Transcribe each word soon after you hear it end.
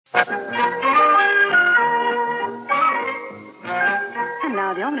And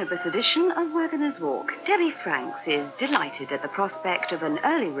now the omnibus edition of Waggoners Walk. Debbie Franks is delighted at the prospect of an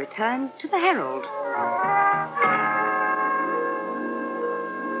early return to the Herald.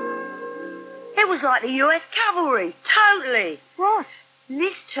 It was like the US cavalry, totally. What?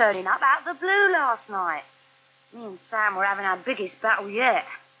 Liz turning up out of the blue last night. Me and Sam were having our biggest battle yet.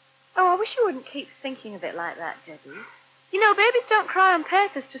 Oh, I wish you wouldn't keep thinking of it like that, Debbie. You know, babies don't cry on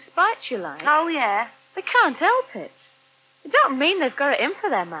purpose to spite you like. Oh, yeah? They can't help it. It don't mean they've got it in for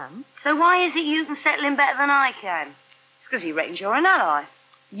their mam. So why is it you can settle him better than I can? It's because he reckons you're an ally.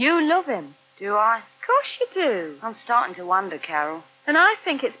 You love him. Do I? Of course you do. I'm starting to wonder, Carole. And I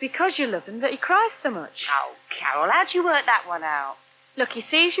think it's because you love him that he cries so much. Oh, Carole, how'd you work that one out? Look, he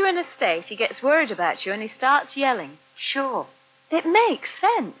sees you in a state, he gets worried about you, and he starts yelling. Sure. It makes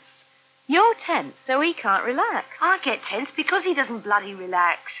sense. You're tense, so he can't relax. I get tense because he doesn't bloody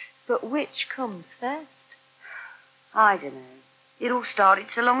relax. But which comes first? I don't know. It all started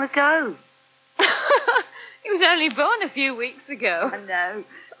so long ago. He was only born a few weeks ago. I know.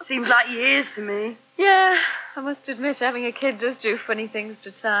 Seems like years to me. Yeah, I must admit, having a kid does do funny things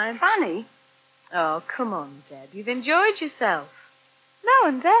to time. Funny? Oh, come on, Deb. You've enjoyed yourself. Now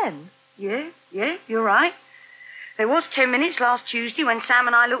and then. Yeah, you're right. There was 10 minutes last Tuesday when Sam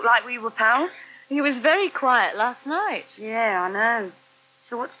and I looked like we were pals. He was very quiet last night. Yeah, I know.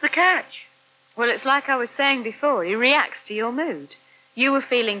 So what's the catch? Well, it's like I was saying before. He reacts to your mood. You were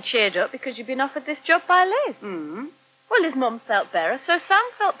feeling cheered up because you'd been offered this job by Liz. Mm-hmm. Well, his mum felt better, so Sam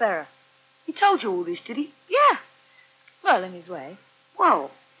felt better. He told you all this, did he? Yeah. Well, in his way.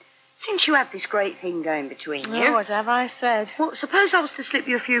 Well, since you have this great thing going between you... Oh, what have I said? Well, suppose I was to slip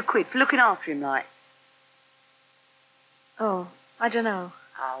you a few quid for looking after him, like... Oh, I don't know.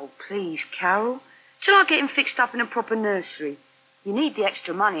 Oh, please, Carole. Till I get him fixed up in a proper nursery. You need the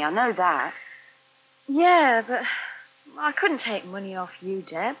extra money, I know that. Yeah, but I couldn't take money off you,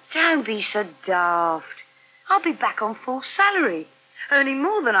 Deb. Don't be so daft. I'll be back on full salary, earning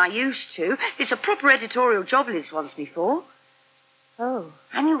more than I used to. It's a proper editorial job Liz wants me for. Oh.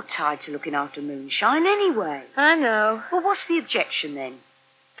 And you're tied to looking after Moonshine anyway. I know. Well, what's the objection then?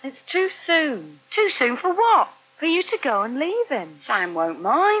 It's too soon. Too soon for what? For you to go and leave him. Sam won't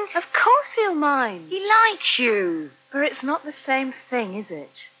mind. Of course he'll mind. He likes you. But it's not the same thing, is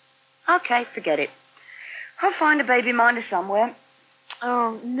it? Okay, forget it. I'll find a baby minder somewhere.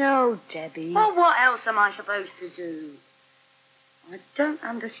 Oh, no, Debbie. Well, what else am I supposed to do? I don't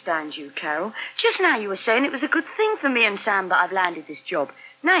understand you, Carole. Just now you were saying it was a good thing for me and Sam that I've landed this job.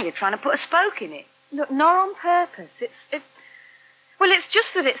 Now you're trying to put a spoke in it. Look, not on purpose. Well, it's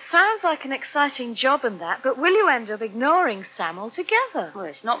just that it sounds like an exciting job and that, but will you end up ignoring Sam altogether? Well,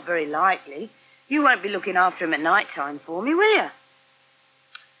 it's not very likely. You won't be looking after him at night time for me, will you?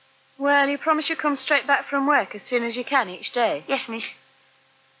 Well, you promise you'll come straight back from work as soon as you can each day? Yes, miss.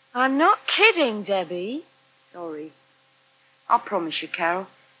 I'm not kidding, Debbie. Sorry. I promise you, Carole.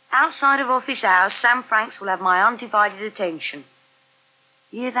 Outside of office hours, Sam Franks will have my undivided attention.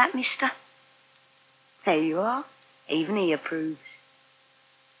 You hear that, mister? There you are. Even he approves.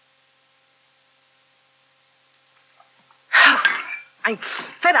 I'm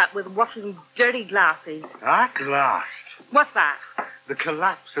fed up with washing dirty glasses. At last. What's that? The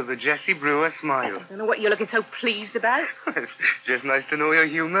collapse of the Jessie Brewer smile. I don't know what you're looking so pleased about. It's just nice to know you're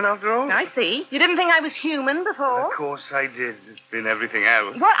human after all. I see. You didn't think I was human before? Of course I did. It's been everything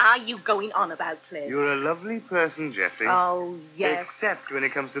else. What are you going on about, Cliff? You're a lovely person, Jessie. Oh, yes. Except when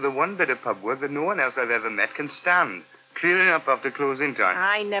it comes to the one bit of pub work that no one else I've ever met can stand. Clearing up after closing time.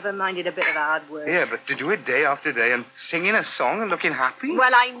 I never minded a bit of hard work. Yeah, but to do it day after day and singing a song and looking happy?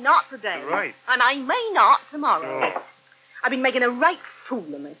 Well, I'm not today. Right. And I may not tomorrow. Oh. I've been making a right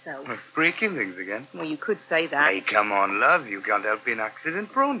fool of myself. Breaking things again. Well, you could say that. Hey, come on, love. You can't help being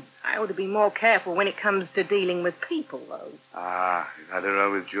accident-prone. I ought to be more careful when it comes to dealing with people, though. Ah, you've had a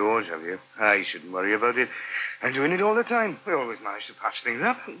row with George, have you? You shouldn't worry about it. I'm doing it all the time. We always manage to patch things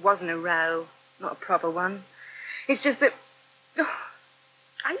up. It wasn't a row. Not a proper one. It's just that...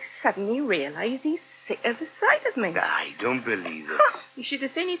 I suddenly realised he's sick of the sight of me. I don't believe it. You should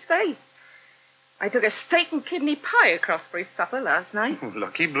have seen his face. I took a steak and kidney pie across for his supper last night.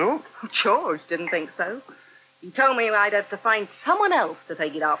 Lucky bloke. George didn't think so. He told me I'd have to find someone else to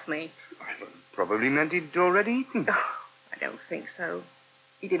take it off me. Probably meant he'd already eaten. Oh, I don't think so.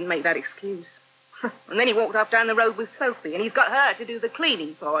 He didn't make that excuse. And then he walked off down the road with Sophie, and he's got her to do the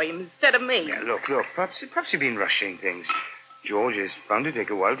cleaning for him instead of me. Yeah, look. Perhaps you've been rushing things. George is bound to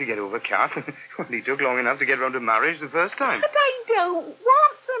take a while to get over Cat. Well, he took long enough to get round to marriage the first time. But I don't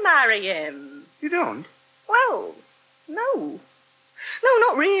want to marry him. You don't? Well, no. No,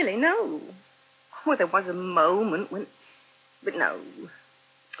 not really, no. Well, there was a moment when... But no.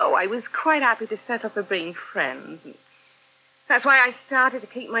 Oh, I was quite happy to settle for being friends. And that's why I started to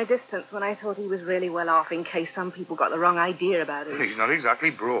keep my distance when I thought he was really well off, in case some people got the wrong idea about it. He's not exactly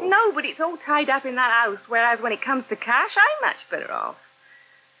broke. No, but it's all tied up in that house, whereas when it comes to cash, I'm much better off.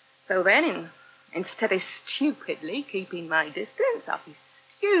 So then, instead of stupidly keeping my distance, I'll be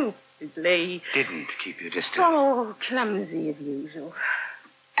stupidly... Didn't keep your distance. Oh, clumsy as usual.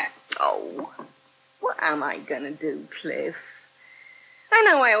 Oh, what am I going to do, Cliff? I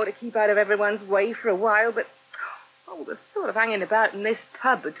know I ought to keep out of everyone's way for a while, but... Oh, the thought of hanging about in this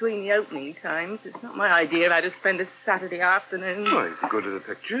pub between the opening times, it's not my idea of how to spend a Saturday afternoon. Well, you could go to the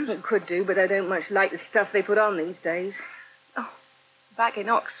pictures. I could do, but I don't much like the stuff they put on these days. Oh, back in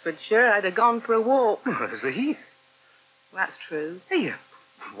Oxfordshire, I'd have gone for a walk. Well, there's the heath. That's true. Hey,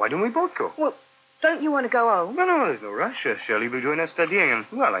 why don't we both go? Well, don't you want to go home? No, there's no rush. Shirley will be doing her studying, and,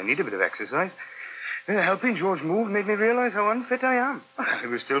 well, I need a bit of exercise. Helping George move made me realize how unfit I am. I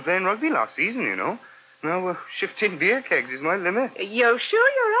was still playing rugby last season, you know. Now, shifting beer kegs is my limit. You're sure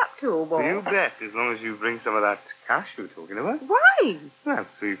you're up to, old boy? You bet, as long as you bring some of that cash you were talking about. Why? Well,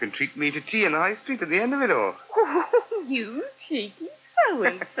 so you can treat me to tea in the high street at the end of it all. Oh, you cheeky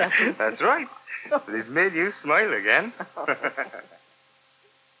so-and-so. That's right. But it's made you smile again.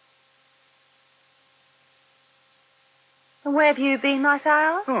 And where have you been, my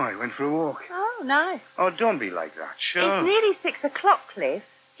child? Oh, I went for a walk. Oh, nice. Oh, don't be like that, sure. It's nearly 6 o'clock, Cliff.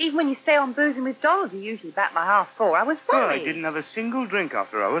 Even when you stay on boozing with Dolls, you're usually back by 4:30. I was Well, worried. I didn't have a single drink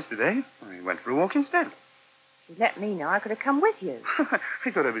after hours today. I went for a walk instead. If you'd let me know, I could have come with you.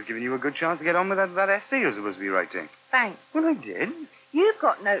 I thought I was giving you a good chance to get on with that essay you're supposed to be writing. Thanks. Well, I did. You've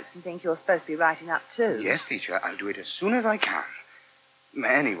got notes and things you're supposed to be writing up, too. Yes, teacher. I'll do it as soon as I can.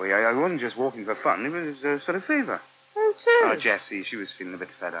 Anyway, I wasn't just walking for fun. It was a sort of favour. Oh, too? Oh, Jessie, she was feeling a bit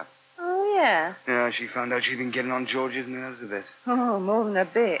fed up. Oh, yeah? Yeah, she found out she'd been getting on George's nerves a bit. Oh, more than a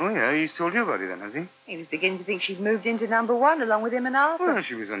bit. Oh, yeah, he's told you about it then, has he? He was beginning to think she'd moved into number 1 along with him and Arthur. Well,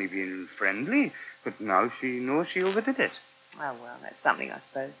 she was only being friendly, but now she knows she overdid it. Oh, well, that's something, I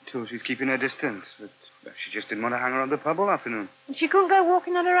suppose. So she's keeping her distance, but she just didn't want to hang around the pub all afternoon. And she couldn't go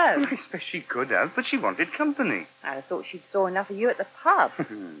walking on her own? Well, I suppose she could have, but she wanted company. I'd have thought she'd saw enough of you at the pub.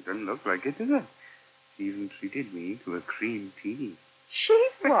 Doesn't look like it, does it? She even treated me to a cream tea. She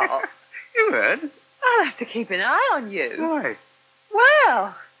what? You heard? I'll have to keep an eye on you. Why?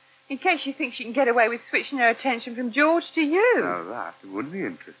 Well, in case she thinks she can get away with switching her attention from George to you. Now, that would be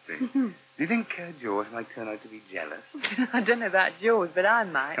interesting. Do you think George might turn out to be jealous? I don't know about George, but I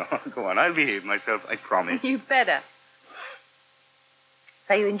might. Oh, go on, I'll behave myself, I promise. You better.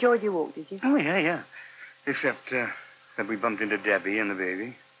 So you enjoyed your walk, did you? Oh, yeah. Except that we bumped into Debbie and the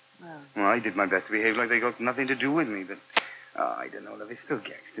baby. Oh. Well, I did my best to behave like they got nothing to do with me, but I don't know, love, it still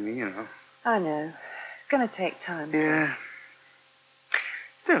gets to me, you know. I know. It's going to take time. Yeah.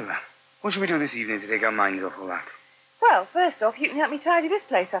 Still, what should we do this evening to take our minds off all that? Well, first off, you can help me tidy this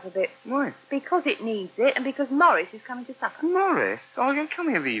place up a bit. Why? Because it needs it, and because Maurice is coming to supper. Maurice? Oh, you can't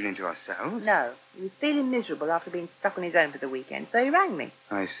we have the evening to ourselves? No. He was feeling miserable after being stuck on his own for the weekend, so he rang me.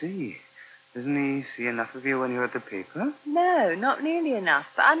 I see. Doesn't he see enough of you when you're at the paper? No, not nearly enough.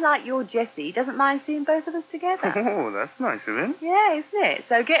 But unlike your Jessie, he doesn't mind seeing both of us together. Oh, that's nice of him. Yeah, isn't it?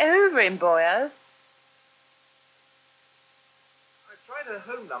 So get over him, boyo. I've tried her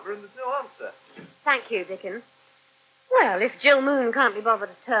home number and there's no answer. Thank you, Dickon. Well, if Jill Moon can't be bothered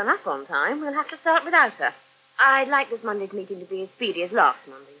to turn up on time, we'll have to start without her. I'd like this Monday's meeting to be as speedy as last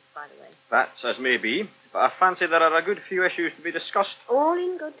Monday's, by the way. That's as may be, but I fancy there are a good few issues to be discussed. All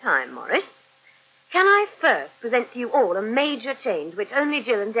in good time, Morris. Can I first present to you all a major change which only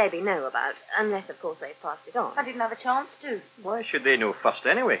Jill and Debbie know about, unless, of course, they've passed it on? I didn't have a chance to. Why should they know first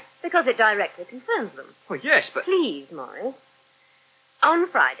anyway? Because it directly concerns them. Oh, yes, but... Please, Morris. On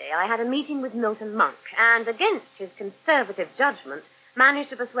Friday, I had a meeting with Milton Monk, and against his conservative judgment,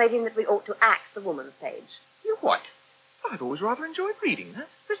 managed to persuade him that we ought to axe the woman's page. You what? I've always rather enjoyed reading that.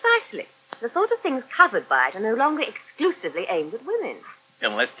 Precisely. The sort of things covered by it are no longer exclusively aimed at women.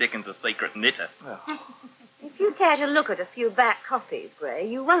 Unless Dicken's a secret knitter. If you care to look at a few back copies, Gray,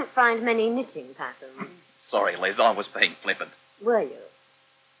 you won't find many knitting patterns. Sorry, Liz, I was being flippant. Were you?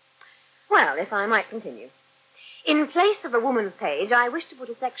 Well, if I might continue. In place of a woman's page, I wish to put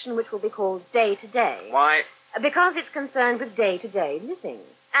a section which will be called Day to Day. Why? Because it's concerned with day-to-day living.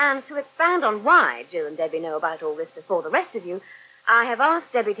 And to expand on why Jill and Debbie know about all this before the rest of you, I have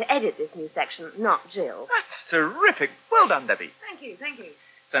asked Debbie to edit this new section, not Jill. That's terrific. Well done, Debbie. Thank you.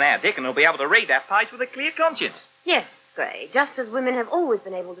 So now Dickon will be able to read that page with a clear conscience. Yes, Grey, just as women have always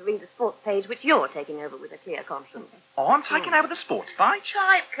been able to read the sports page which you're taking over with a clear conscience. Oh, I'm taking over the sports page?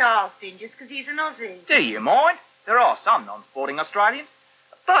 Typecasting just because he's an Aussie. Do you mind? There are some non-sporting Australians.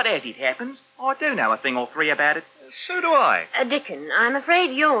 But as it happens, I do know a thing or three about it. So do I. Dickon, I'm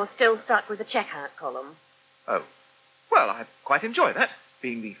afraid you're still stuck with the checkout column. Oh. Well, I quite enjoy that,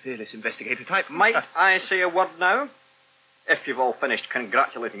 being the fearless investigator type. Might I say a word now? If you've all finished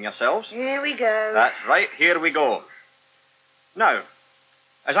congratulating yourselves. Here we go. That's right, here we go. Now,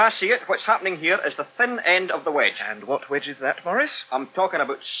 as I see it, what's happening here is the thin end of the wedge. And what wedge is that, Maurice? I'm talking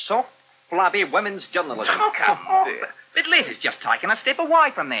about soft, flabby women's journalism. Oh, come on. But Liz is just taking a step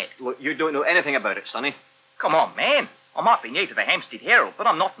away from that. Look, you don't know anything about it, Sonny. Come on, man. I might be new to the Hampstead Herald, but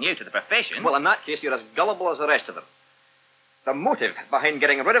I'm not new to the profession. Well, in that case, you're as gullible as the rest of them. The motive behind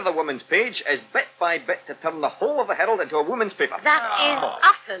getting rid of the women's page is bit by bit to turn the whole of the Herald into a women's paper. That is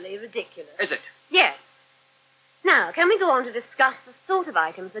utterly ridiculous. Is it? Yes. Now, can we go on to discuss the sort of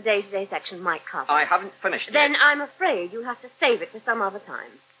items the day-to-day section might cover? I haven't finished Then yet. I'm afraid you'll have to save it for some other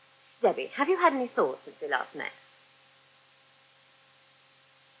time. Debbie, have you had any thoughts since we last met?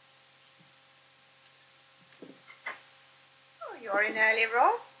 Oh, you're in early,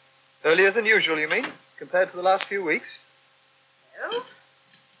 Rob. Earlier than usual, you mean? Compared to the last few weeks? No.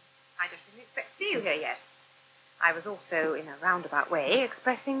 I just didn't expect to see you here yet. I was also, in a roundabout way,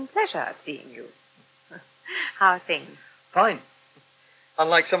 expressing pleasure at seeing you. How are things? Fine.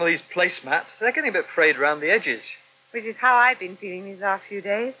 Unlike some of these placemats, they're getting a bit frayed around the edges. Which is how I've been feeling these last few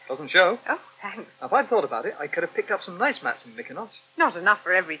days. Doesn't show. Oh, thanks. Now, if I'd thought about it, I could have picked up some nice mats in Mykonos. Not enough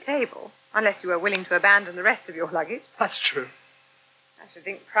for every table, unless you were willing to abandon the rest of your luggage. That's true. I should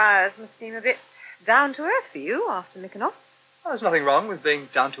think Priors must seem a bit down to earth for you after Mykonos. Well, there's nothing wrong with being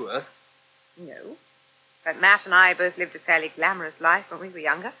down to earth. No. But Matt and I both lived a fairly glamorous life when we were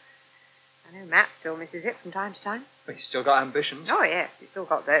younger. I know Matt still misses it from time to time. Well, he's still got ambitions. Oh, yes, he's still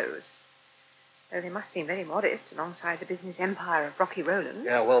got those. Though they must seem very modest alongside the business empire of Rocky Rowlands.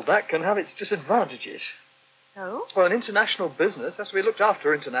 Yeah, well, that can have its disadvantages. Oh? Well, an international business has to be looked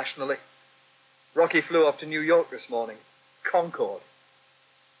after internationally. Rocky flew off to New York this morning. Concorde.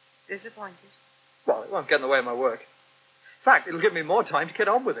 Disappointed. Well, it won't get in the way of my work. In fact, it'll give me more time to get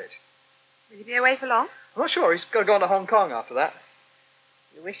on with it. Will he be away for long? I'm not sure. He's got to go on to Hong Kong after that.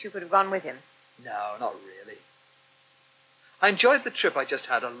 You wish you could have gone with him. No, not really. I enjoyed the trip I just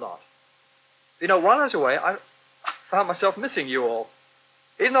had a lot. You know, while I was away, I found myself missing you all,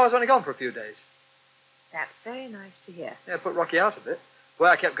 even though I was only gone for a few days. That's very nice to hear. Yeah, put Rocky out of it. Where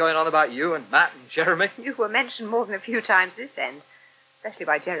I kept going on about you and Matt and Jeremy. You were mentioned more than a few times this end, especially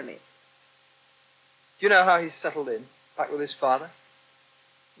by Jeremy. Do you know how he's settled in, back with his father?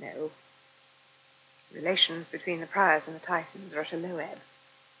 No. Relations between the Priors and the Tysons are at a low ebb.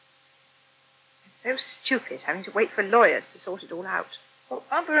 It's so stupid having to wait for lawyers to sort it all out. Well,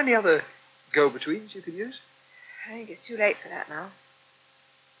 aren't there any other go-betweens you could use? I think it's too late for that now.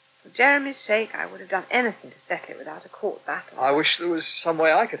 For Jeremy's sake, I would have done anything to settle it without a court battle. I wish there was some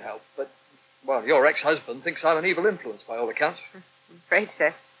way I could help, but, well, your ex-husband thinks I'm an evil influence by all accounts. I'm afraid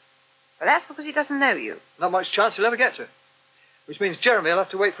so. But that's because he doesn't know you. Not much chance he'll ever get to. Which means Jeremy will have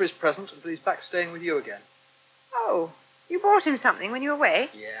to wait for his present until he's back staying with you again. Oh, you bought him something when you were away?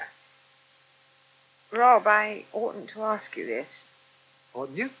 Yeah. Rob, I oughtn't to ask you this.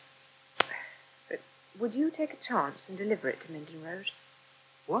 Oughtn't you? But would you take a chance and deliver it to Minden Road?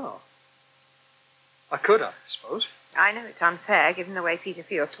 Well, I could, I suppose. I know it's unfair, given the way Peter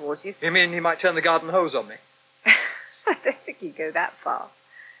feels towards you. You mean he might turn the garden hose on me? I don't think he'd go that far.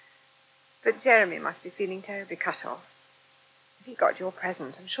 But Jeremy must be feeling terribly cut off. If he got your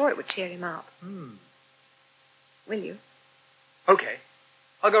present, I'm sure it would cheer him up. Will you? Okay.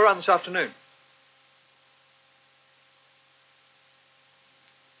 I'll go round this afternoon.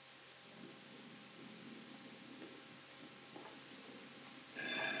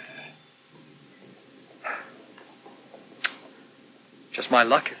 Just my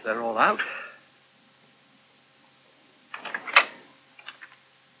luck if they're all out.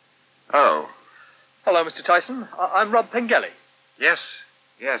 Oh. Hello, Mr. Tyson. I'm Rob Pengelly. Yes,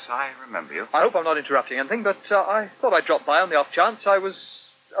 I remember you. I hope I'm not interrupting anything, but I thought I'd drop by on the off chance. I was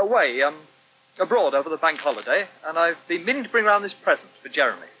away, abroad over the bank holiday, and I've been meaning to bring round this present for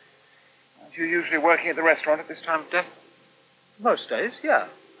Jeremy. Aren't you usually working at the restaurant at this time of day? Most days, yeah.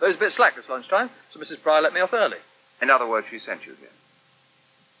 But it was a bit slack this lunchtime, so Mrs. Pryor let me off early. In other words, she sent you here.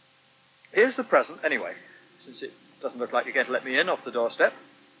 Here's the present, anyway, since it doesn't look like you're going to let me in off the doorstep.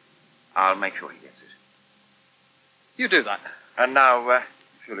 I'll make sure he gets it. You do that. And now, if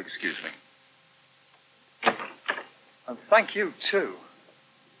you'll excuse me. And thank you, too.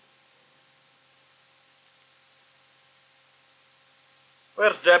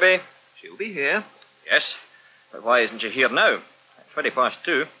 Where's Debbie? She'll be here. Yes. But why isn't she here now? It's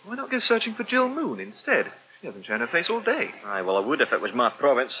 2:20. Why not go searching for Jill Moon instead? She hasn't shown her face all day. Aye, well, I would if it was my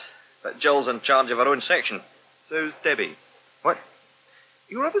province. But Jill's in charge of her own section. So's Debbie. What?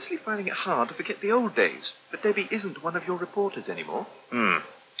 You're obviously finding it hard to forget the old days, but Debbie isn't one of your reporters anymore. There's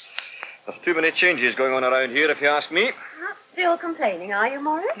too many changes going on around here, if you ask me. Not still complaining, are you,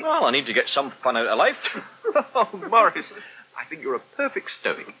 Morrish? Well, I need to get some fun out of life. Oh, Maurice, I think you're a perfect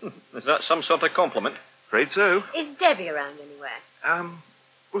stoic. Is that some sort of compliment? Afraid so. Is Debbie around anywhere?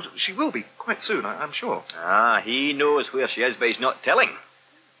 Well, she will be quite soon, I'm sure. Ah, he knows where she is, but he's not telling.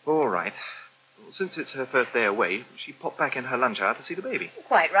 All right. Well, since it's her first day away, she popped back in her lunch hour to see the baby.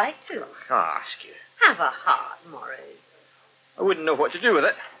 Quite right, too. Ask you. Have a heart, Morrish. I wouldn't know what to do with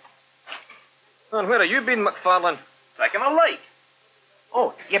it. And where have you been, McFarlane? Taking a leak.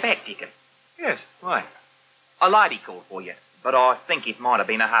 Oh, you're back, Dicken. Yes, why? A lady called for you, but I think it might have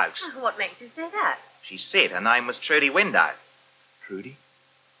been a hoax. What makes you say that? She said her name was Trudy Window. Trudy?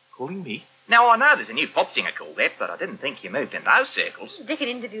 Calling me? Now, I know there's a new pop singer called that, but I didn't think you moved in those circles. Dickon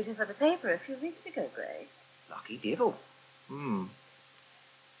interviewed her for the paper a few weeks ago, Gray. Lucky devil.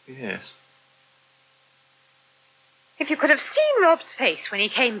 Yes. If you could have seen Rob's face when he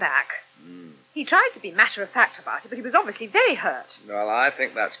came back. He tried to be matter-of-fact about it, but he was obviously very hurt. Well, I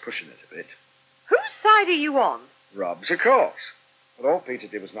think that's pushing it a bit. Whose side are you on? Rob's, of course. But all Peter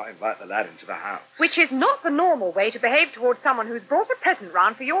did was not invite the lad into the house. Which is not the normal way to behave towards someone who's brought a present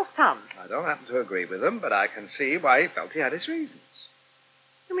round for your son. I don't happen to agree with him, but I can see why he felt he had his reasons.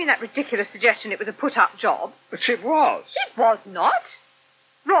 You mean that ridiculous suggestion it was a put-up job? But it was. It was not.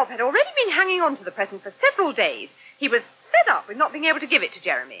 Rob had already been hanging on to the present for several days. He was fed up with not being able to give it to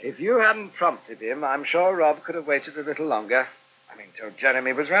Jeremy. If you hadn't prompted him, I'm sure Rob could have waited a little longer. I mean, till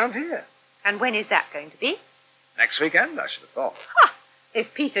Jeremy was round here. And when is that going to be? Next weekend, I should have thought. Ha!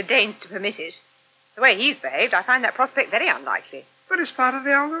 If Peter deigns to permit it. The way he's behaved, I find that prospect very unlikely. But it's part of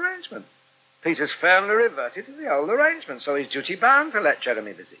the old arrangement. Peter's firmly reverted to the old arrangement, so he's duty-bound to let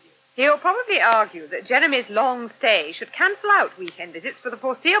Jeremy visit you. He'll probably argue that Jeremy's long stay should cancel out weekend visits for the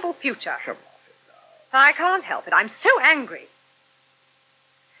foreseeable future. Come off it, love. I can't help it. I'm so angry.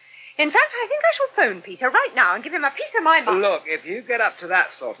 In fact, I think I shall phone Peter right now and give him a piece of my mind. Look, if you get up to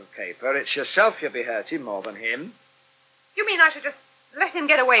that sort of caper, it's yourself you'll be hurting more than him. You mean I should just let him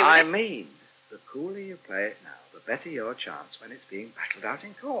get away with I it? mean, the cooler you play it now, the better your chance when it's being battled out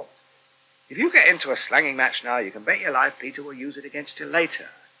in court. If you get into a slanging match now, you can bet your life Peter will use it against you later.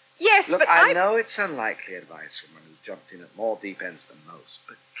 Yes, Look, but I know it's unlikely advice from one who's jumped in at more deep ends than most,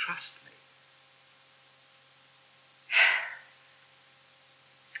 but trust me.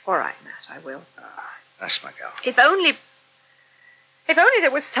 All right, Matt, I will. That's my girl. If only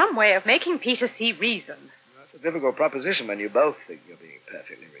there was some way of making Peter see reason. That's a difficult proposition when you both think you're being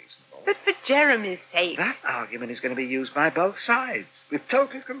perfectly reasonable. But for Jeremy's sake. That argument is going to be used by both sides, with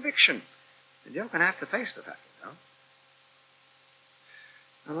total conviction. And you're going to have to face the fact,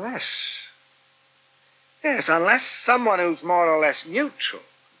 you know. Unless someone who's more or less neutral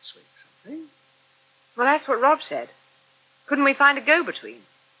can swing something. Well, that's what Rob said. Couldn't we find a go-between?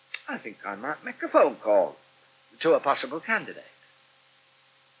 I think I might make a phone call to a possible candidate.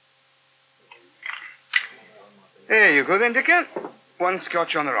 There you go then, Dickon. One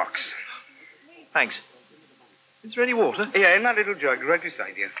scotch on the rocks. Thanks. Is there any water? Yeah, in that little jug right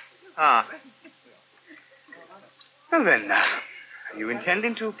beside you. Ah. Well then, are you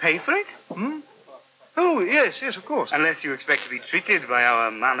intending to pay for it? Oh, yes, of course. Unless you expect to be treated by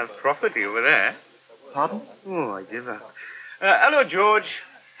our man of property over there. Pardon? Oh, I give up. Hello, George.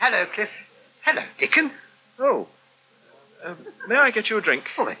 Hello, Cliff. Hello, Dicken. Oh. May I get you a drink?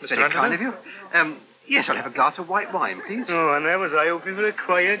 Oh, that's Mr. very kind Anderton? of you. Yes, I'll have a glass of white wine, please. Oh, and there was I hoping for a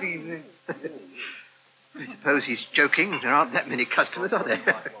quiet evening. I suppose he's joking. There aren't that many customers, are there?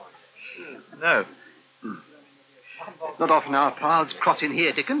 No. Not often our paths cross in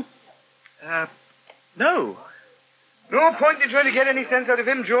here, Dicken. No. No point in trying to get any sense out of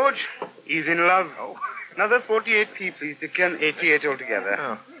him, George. He's in love. Oh. Another 48p, please, Dickon. 88 altogether.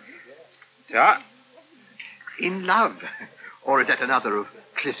 Oh. So? In love. Or is that another of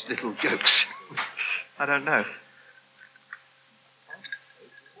Cliff's little jokes? I don't know.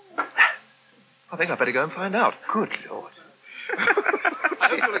 I think I'd better go and find out. Good Lord. I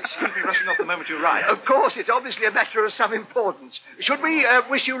hope you'll excuse me rushing off the moment you arrive. Of course, it's obviously a matter of some importance. Should we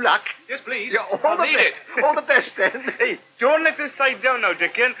wish you luck? Yes, please. Yeah, I'll need it. All the best, then. Hey, don't let this side down now,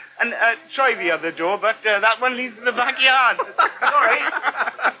 Dickon. And try the other door, but that one leads to the backyard. Sorry.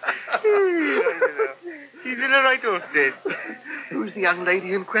 He's in a right old state. Who's the young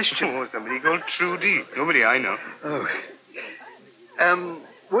lady in question? Oh, somebody called Trudy. Nobody I know. Oh.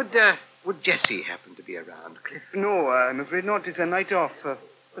 Would Jessie happen to be around, Cliff? No, I'm afraid not. It's a night off.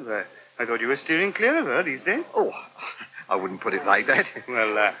 I thought you were steering clear of her these days. Oh, I wouldn't put it like that.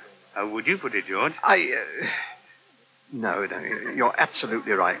 Well, how would you put it, George? No, you're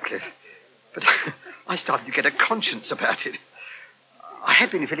absolutely right, Cliff. But I started to get a conscience about it. I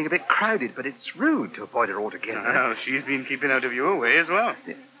had been feeling a bit crowded, but it's rude to avoid her altogether. Oh, she's been keeping out of your way as well.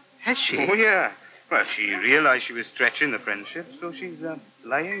 Has she? Oh, yeah. Well, she realized she was stretching the friendship, so she's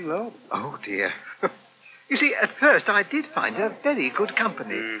lying low. Oh, dear. You see, at first I did find her very good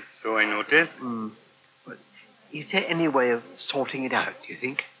company. So I noticed. But is there any way of sorting it out, do you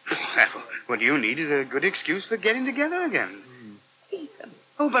think? Well, what you need is a good excuse for getting together again.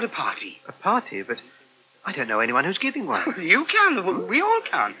 How about a party? A party? But I don't know anyone who's giving one. You can. We all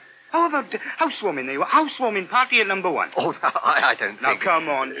can. How about housewarming? There you are. Housewarming party at number 1. Oh, I don't think... Now, come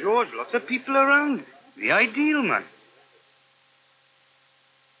on, George. Lots of people around. The ideal, man.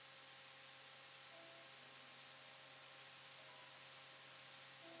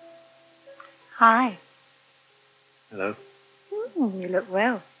 Hi. Hello. You look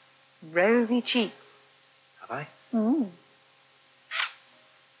well. Rosy cheeks. Have I?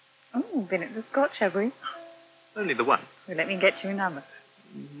 Been at the Scotch, have we? Only the one. Well, let me get you another.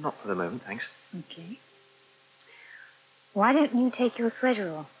 Not for the moment, thanks. Okay. Why don't you take your sweater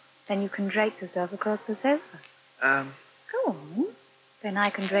off? Then you can drape yourself across the sofa. Go on. Then I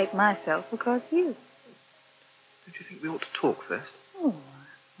can drape myself across you. Don't you think we ought to talk first? Oh,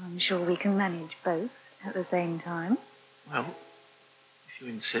 I'm sure we can manage both at the same time. Well, if you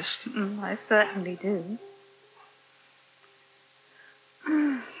insist. I certainly do.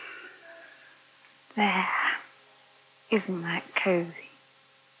 There. Isn't that cosy?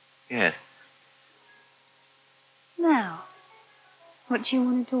 Yes. Now, what do you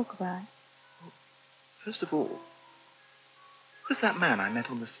want to talk about? Well, first of all, who's that man I met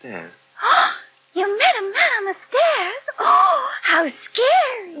on the stairs? You met a man on the stairs? Oh, how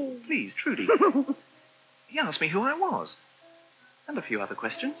scary! Please, Trudy. He asked me who I was. And a few other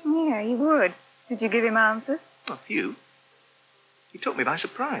questions. Yeah, he would. Did you give him answers? A few. He took me by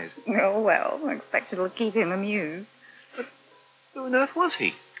surprise. Oh, well, I expect it'll keep him amused. But who on earth was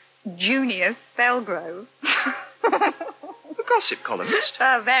he? Junior Spellgrove. The gossip columnist?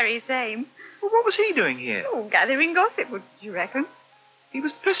 The very same. Well, what was he doing here? Oh, gathering gossip, would you reckon? He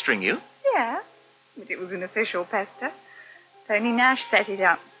was pestering you? Yeah, but it was an official pester. Tony Nash set it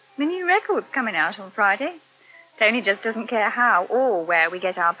up. The new record's coming out on Friday. Tony just doesn't care how or where we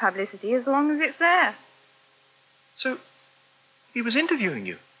get our publicity as long as it's there. So, he was interviewing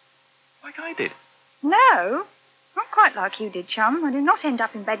you, like I did? No, not quite like you did, chum. I do not end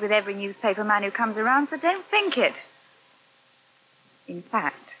up in bed with every newspaper man who comes around, so don't think it. In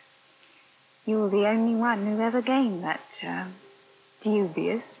fact, you're the only one who ever gained that,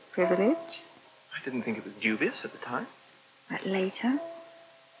 dubious privilege. I didn't think it was dubious at the time. But later?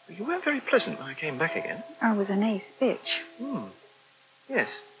 You weren't very pleasant when I came back again. I was an ace bitch. Yes,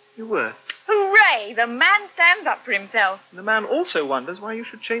 you were. Hooray! The man stands up for himself. And the man also wonders why you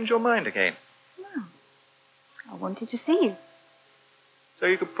should change your mind again. Well, I wanted to see you. So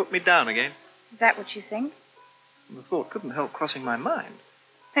you could put me down again? Is that what you think? The thought couldn't help crossing my mind.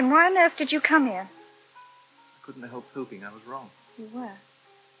 Then why on earth did you come here? I couldn't help hoping I was wrong. You were.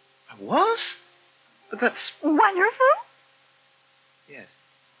 I was? But that's... Wonderful. Yes,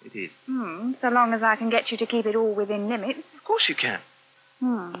 it is. So long as I can get you to keep it all within limits. Of course you can.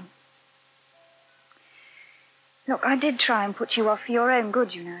 Look, I did try and put you off for your own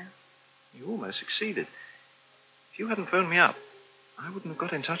good, you know. You almost succeeded. If you hadn't phoned me up, I wouldn't have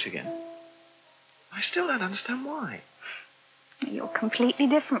got in touch again. I still don't understand why. You're completely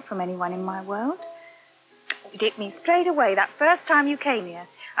different from anyone in my world. You hit me straight away that first time you came here.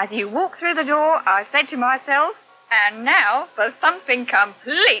 As you walked through the door, I said to myself, and now for something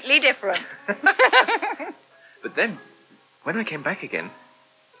completely different. But then, when I came back again,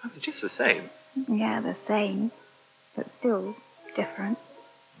 I was just the same. Yeah, the same, but still different.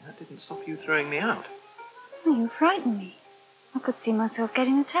 That didn't stop you throwing me out. Oh, you frightened me. I could see myself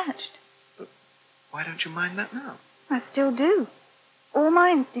getting attached. But why don't you mind that now? I still do. All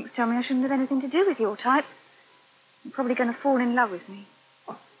my instincts tell me I shouldn't have anything to do with your type. You're probably going to fall in love with me.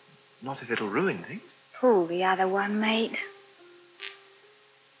 Well, not if it'll ruin things. Pull the other one, mate.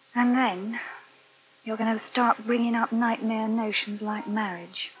 And then you're going to start bringing up nightmare notions like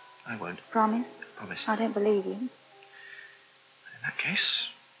marriage. I won't. Promise? Promise. I don't believe you. In that case,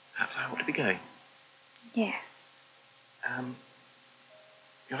 perhaps I ought to be going. Yes.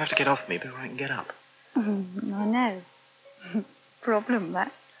 You'll have to get off me before I can get up. I know. Problem,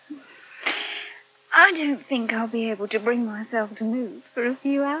 that. I don't think I'll be able to bring myself to move for a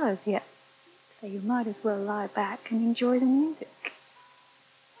few hours yet. So you might as well lie back and enjoy the music.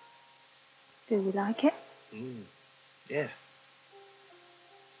 Do you like it? Yes.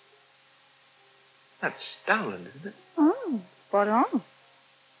 That's Dowland, isn't it? Oh, spot on.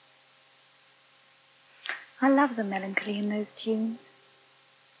 I love the melancholy in those tunes.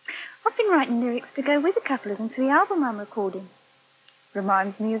 I've been writing lyrics to go with a couple of them for the album I'm recording.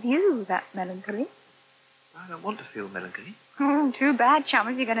 Reminds me of you, that melancholy. I don't want to feel melancholy. Oh, too bad, chum,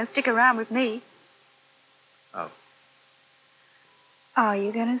 if you're going to stick around with me. Oh. Are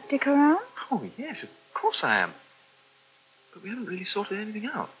you going to stick around? Oh, yes, of course I am. But we haven't really sorted anything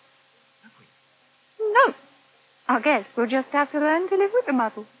out, have we? No. I guess we'll just have to learn to live with the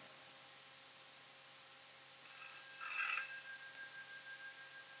muddle.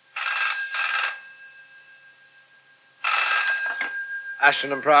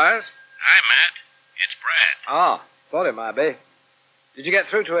 Ashton and Priors? Hi, Matt. It's Brad. Ah, thought it might be. Did you get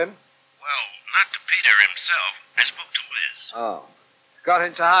through to him? Well, not to Peter himself. I spoke to Liz. Oh. Got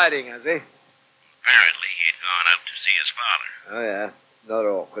into hiding, has he? Apparently, he'd gone up to see his father. Oh, yeah. Another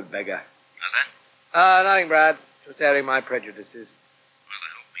awkward beggar. How's that? Nothing, Brad. Just airing my prejudices. Well, I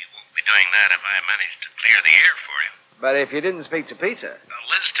hope he won't be doing that if I manage to clear the air for him. But if you didn't speak to Peter...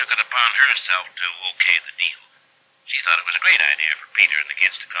 Liz took it upon herself to okay the deal. She thought it was a great idea for Peter and the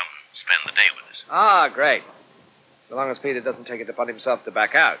kids to come and spend the day with us. Ah, great. So long as Peter doesn't take it upon himself to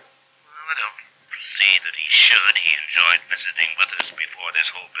back out. Well, I don't see that he should. He enjoyed visiting with us before this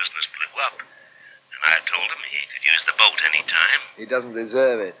whole business blew up. And I told him he could use the boat any time. He doesn't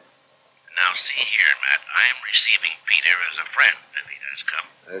deserve it. Now, see here, Matt. I'm receiving Peter as a friend if he does come.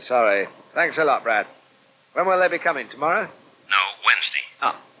 Sorry. Thanks a lot, Brad. When will they be coming? Tomorrow? No, Wednesday.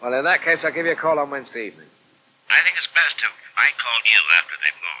 Ah, well, in that case, I'll give you a call on Wednesday evening. I think it's best if I call you after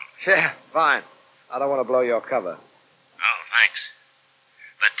they've gone. Yeah, fine. I don't want to blow your cover. Oh, thanks.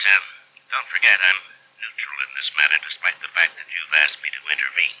 But, don't forget, I'm neutral in this matter, despite the fact that you've asked me to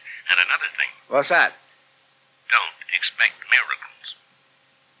intervene. And another thing. What's that? Don't expect miracles.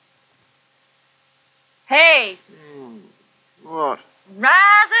 Hey! What?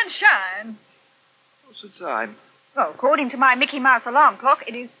 Rise and shine. What's the time? Well, according to my Mickey Mouse alarm clock,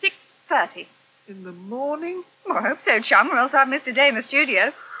 it is 6:30. In the morning? Well, I hope so, chum, or else I've missed a day in the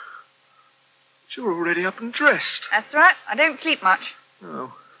studio. You're already up and dressed. That's right. I don't sleep much.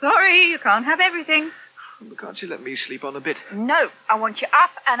 Oh. Sorry, you can't have everything. But can't you let me sleep on a bit? No, I want you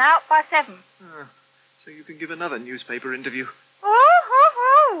up and out by 7. So you can give another newspaper interview.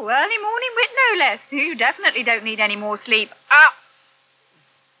 Oh, early morning wit no less. You definitely don't need any more sleep. Up!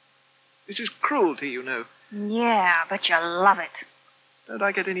 This is cruelty, you know. Yeah, but you love it. Don't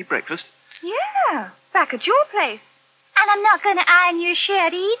I get any breakfast? Yeah, back at your place. And I'm not going to iron your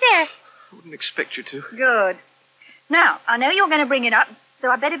shirt either. I wouldn't expect you to. Good. Now, I know you're going to bring it up, so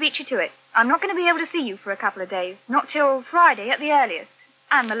I better beat you to it. I'm not going to be able to see you for a couple of days. Not till Friday at the earliest.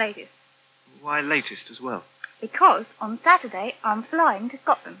 And the latest. Why latest as well? Because on Saturday I'm flying to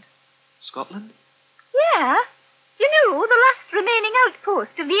Scotland. Scotland? Yeah. You know, the last remaining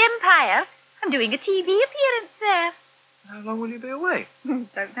outpost of the Empire. I'm doing a TV appearance there. How long will you be away?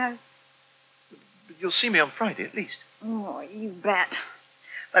 Don't know. But you'll see me on Friday at least. Oh, you bet.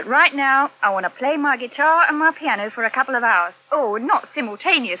 But right now, I want to play my guitar and my piano for a couple of hours. Oh, not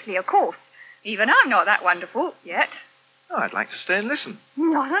simultaneously, of course. Even I'm not that wonderful yet. Oh, I'd like to stay and listen.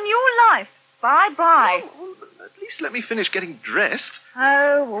 Not on your life. Bye-bye. Oh, at least let me finish getting dressed.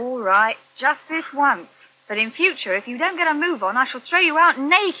 Oh, all right. Just this once. But in future, if you don't get a move on, I shall throw you out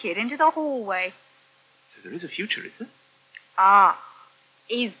naked into the hallway. So there is a future, is there? Ah,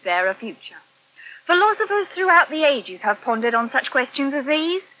 is there a future? Philosophers throughout the ages have pondered on such questions as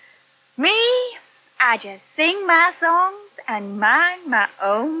these. Me, I just sing my songs and mind my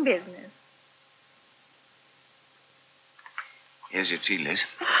own business. Here's your tea, Liz.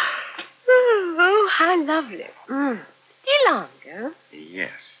 Oh, how lovely. Still on, girl?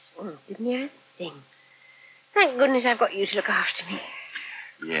 Yes. Oh, didn't hear a thing. Thank goodness I've got you to look after me.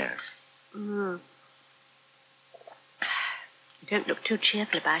 Yes. You don't look too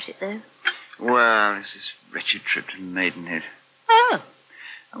cheerful about it, though. Well, it's this wretched trip to Maidenhead. Oh,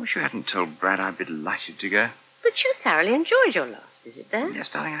 I wish you hadn't told Brad I'd be delighted to go. but you thoroughly enjoyed your last visit there. Yes,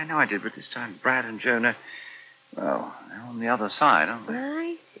 darling, I know I did, but this time Brad and Jonah, well, they're on the other side, aren't they?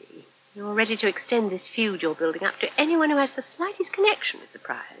 I see. You're ready to extend this feud you're building up to anyone who has the slightest connection with the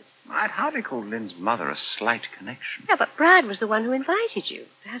Priors. I'd hardly call Lynn's mother a slight connection. No, but Brad was the one who invited you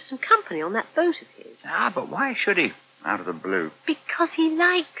to have some company on that boat of his. Ah, but why should he? Out of the blue. Because he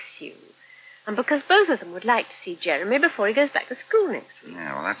likes you. And because both of them would like to see Jeremy before he goes back to school next week.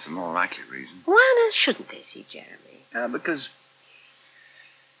 Yeah, well, that's the more likely reason. Why on earth shouldn't they see Jeremy? Because...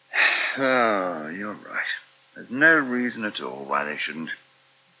 Oh, you're right. There's no reason at all why they shouldn't.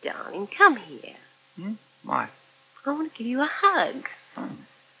 Darling, come here. Why? I want to give you a hug. I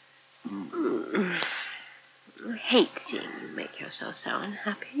hate seeing you make yourself so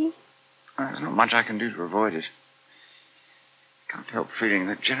unhappy. There's not much I can do to avoid it. I can't help feeling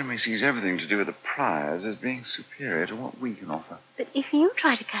that Jeremy sees everything to do with the Priors as being superior to what we can offer. But if you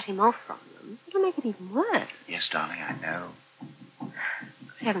try to cut him off from them, it'll make it even worse. Yes, darling, I know.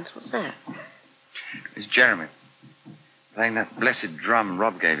 Good heavens, what's that? It's Jeremy. Playing that blessed drum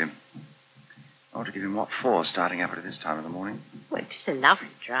Rob gave him. I ought to give him what for, starting up at this time of the morning. Well, it is a lovely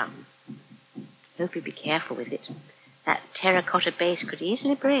drum. Hope you be careful with it. That terracotta bass could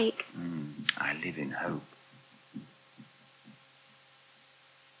easily break. I live in hope.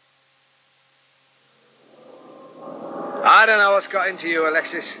 I don't know what's got into you,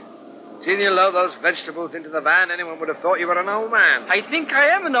 Alexis. Seeing you load those vegetables into the van, anyone would have thought you were an old man. I think I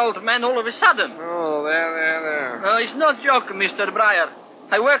am an old man all of a sudden. Oh, there. Oh, it's no joke, Mr. Briar.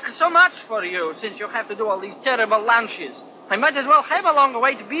 I work so much for you since you have to do all these terrible lunches. I might as well have a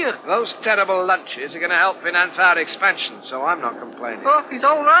long-awaited beer. Those terrible lunches are going to help finance our expansion, so I'm not complaining. Oh, he's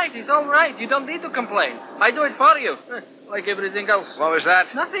all right. You don't need to complain. I do it for you, like everything else. What was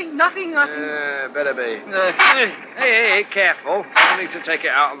that? Nothing. Better be. Hey, careful. You need to take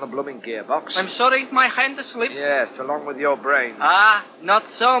it out on the blooming gearbox. I'm sorry, my hand slipped. Yes, along with your brains.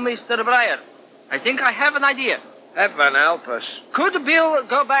 Not so, Mr. Briar. I think I have an idea. Heaven help us. Could Bill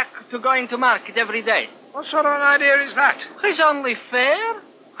go back to going to market every day? What sort of an idea is that? It's only fair.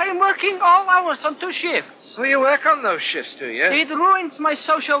 I'm working all hours on 2 shifts. So you work on those shifts, do you? It ruins my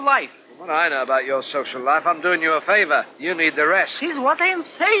social life. What I know about your social life, I'm doing you a favour. You need the rest. This is what I am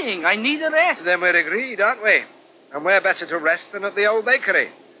saying. I need a rest. Then we're agreed, aren't we? And we're better to rest than at the old bakery,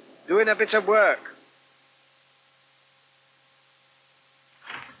 doing a bit of work.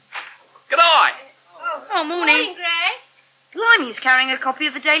 Good eye. Oh, morning. Greg. Blimey, he's carrying a copy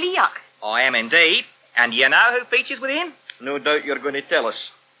of the Daily Yuck. I am indeed. And you know who features within? No doubt you're going to tell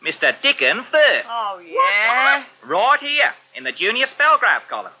us. Mr. Dicken Firth. Oh, yeah? Right here, in the junior spellgraph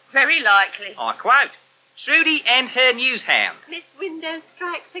column. Very likely. I quote, Trudy and her news hound. Miss Window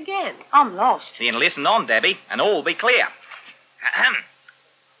strikes again. I'm lost. Then listen on, Debbie, and all be clear.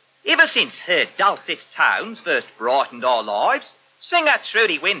 Ever since her dulcet tones first brightened our lives, singer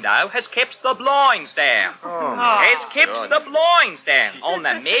Trudy Window has kept the blinds down. Has kept the blinds down on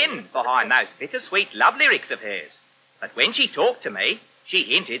the men behind those bittersweet love lyrics of hers. But when she talked to me, she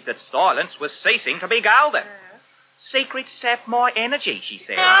hinted that silence was ceasing to be golden. Secrets sap my energy, she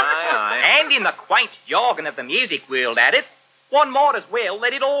said. And in the quaint jargon of the music world added, one might as well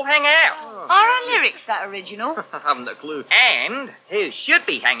let it all hang out. Are her lyrics that original? I haven't a clue. And who should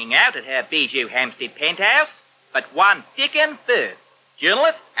be hanging out at her Bijou Hampstead penthouse but one Dicken Firth,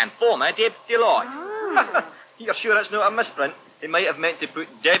 journalist and former Deb's Delight. You're sure that's not a misprint? He might have meant to put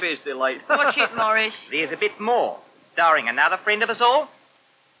Debbie's Delight. Watch it, Morrish. There's a bit more, starring another friend of us all.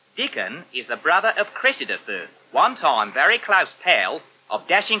 Dickon is the brother of Cressida Firth, one-time very close pal of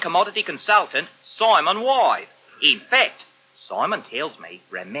dashing commodity consultant Simon Wythe. In fact, Simon tells me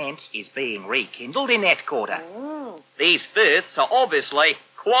romance is being rekindled in that quarter. These Firths are obviously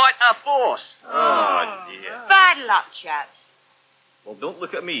quite a force. Oh, dear. Bad luck, chaps. Well, don't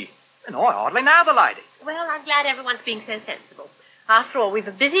look at me. And I hardly know the lady. Well, I'm glad everyone's being so sensible. After all, we've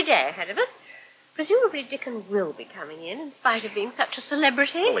a busy day ahead of us. Presumably Dickon will be coming in spite of being such a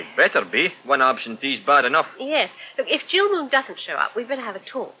celebrity. Well, he'd better be. One absentee's bad enough. Yes. Look, if Jill Moon doesn't show up, we'd better have a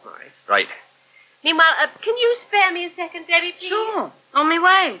talk, Maurice. Right. Meanwhile, can you spare me a second, Debbie, please? Sure. On my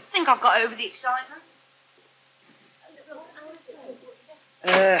way. Think I've got over the excitement.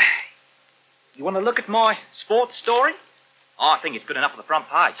 You want to look at my sports story? I think it's good enough for the front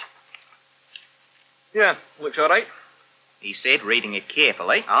page. Yeah, looks all right. He said, reading it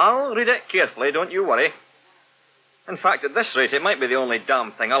carefully. I'll read it carefully, don't you worry. In fact, at this rate, it might be the only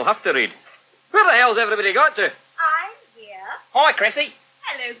damn thing I'll have to read. Where the hell's everybody got to? I'm here. Hi, Cressy.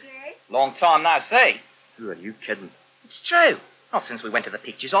 Hello, Greg. Long time no see. Who are you kidding? It's true. Not since we went to the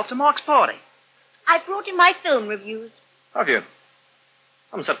pictures after Mark's party. I brought in my film reviews. Have you?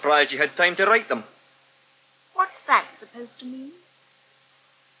 I'm surprised you had time to write them. What's that supposed to mean?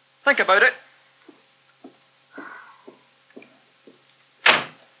 Think about it.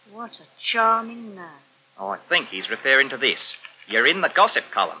 What a charming man. Oh, I think he's referring to this. You're in the gossip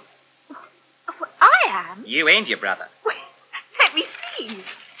column. Oh, I am? You and your brother. Wait, let me see.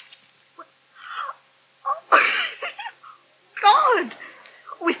 Oh, God!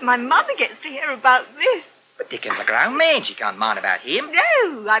 if my mother gets to hear about this. But Dickon's a grown man. She can't mind about him.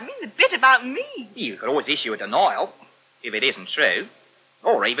 No, I mean the bit about me. You could always issue a denial, if it isn't true.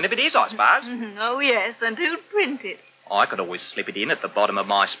 Or even if it is, I suppose. Oh, yes, and who'd print it? I could always slip it in at the bottom of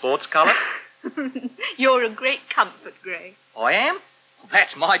my sports colour. You're a great comfort, Gray. I am?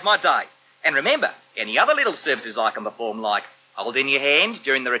 That's made my day. And remember, any other little services I can perform, like holding your hand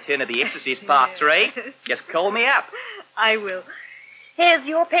during the return of the Exorcist Part 3, just call me up. I will. Here's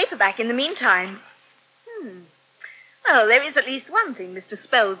your paperback in the meantime. Well, there is at least one thing Mr.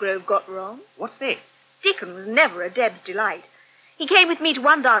 Spellgrove got wrong. What's that? Dickon was never a Deb's delight. He came with me to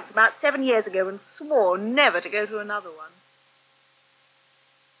one dance about 7 years ago and swore never to go to another one.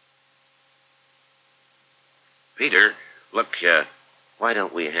 Peter, look, why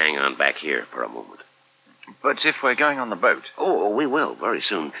don't we hang on back here for a moment? But if we're going on the boat... Oh, we will, very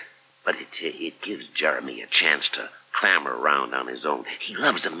soon. But it gives Jeremy a chance to clamber around on his own. He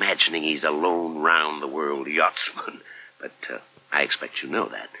loves imagining he's a lone round-the-world yachtsman. But I expect you know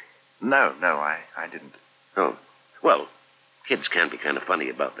that. No, I didn't. Oh, well, kids can be kind of funny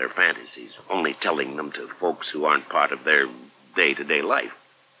about their fantasies, only telling them to folks who aren't part of their day-to-day life.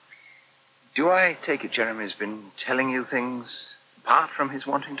 Do I take it Jeremy's been telling you things apart from his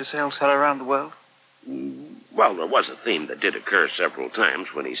wanting to sail around the world? Well, there was a theme that did occur several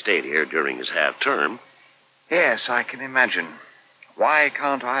times when he stayed here during his half-term. Yes, I can imagine. Why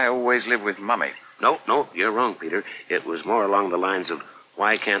can't I always live with Mummy? No, you're wrong, Peter. It was more along the lines of,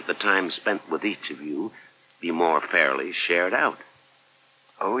 why can't the time spent with each of you be more fairly shared out?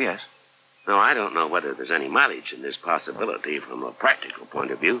 Oh, yes. Now, I don't know whether there's any mileage in this possibility from a practical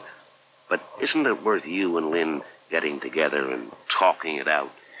point of view, but isn't it worth you and Lynn getting together and talking it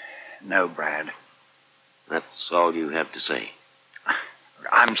out? No, Brad. That's all you have to say.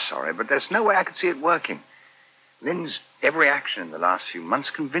 I'm sorry, but there's no way I could see it working. Lynn's every action in the last few months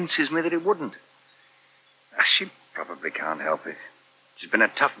convinces me that it wouldn't. She probably can't help it. She's been a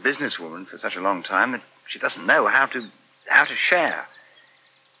tough businesswoman for such a long time that she doesn't know how to share.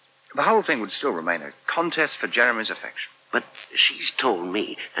 The whole thing would still remain a contest for Jeremy's affection. But she's told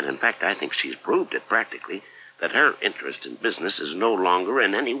me, and in fact I think she's proved it practically, that her interest in business is no longer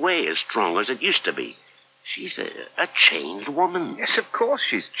in any way as strong as it used to be. She's a changed woman. Yes, of course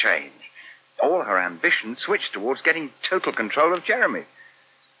she's changed. All her ambitions switched towards getting total control of Jeremy.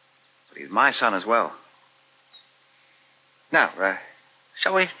 But he's my son as well. Now,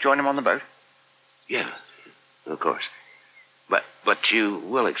 shall we join him on the boat? Yeah, of course. But you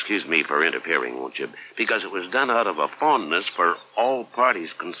will excuse me for interfering, won't you? Because it was done out of a fondness for all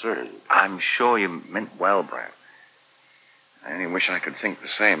parties concerned. I'm sure you meant well, Brad. I only wish I could think the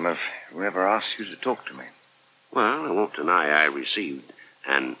same of whoever asked you to talk to me. Well, I won't deny I received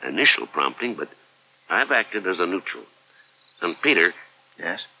an initial prompting, but I've acted as a neutral. And, Peter...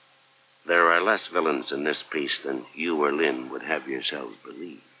 Yes? There are less villains in this piece than you or Lynn would have yourselves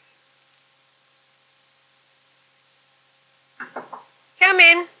believe. Come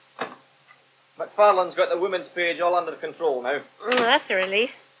in. McFarlane's got the women's page all under control now. Oh, that's a relief.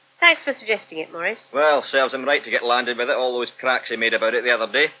 Thanks for suggesting it, Maurice. Well, serves him right to get landed with it, all those cracks he made about it the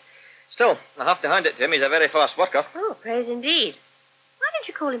other day. Still, I have to hand it to him. He's a very fast worker. Oh, praise indeed. Why don't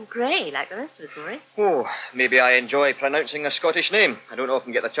you call him Gray like the rest of us, Maurice? Oh, maybe I enjoy pronouncing a Scottish name. I don't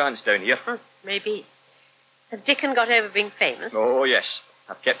often get the chance down here. Maybe. Has Dickon got over being famous? Oh, yes.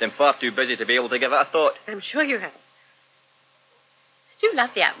 I've kept him far too busy to be able to give it a thought. I'm sure you have. I do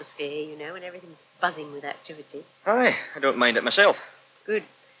love the atmosphere, you know, and everything's buzzing with activity. Aye, I don't mind it myself. Good.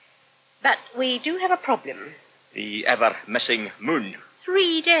 But we do have a problem. The ever-missing moon.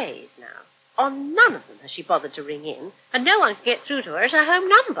 3 days now. On none of them has she bothered to ring in, and no one can get through to her as her home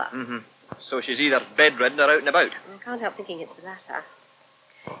number. Mm-hmm. So she's either bedridden or out and about. I can't help thinking it's the latter.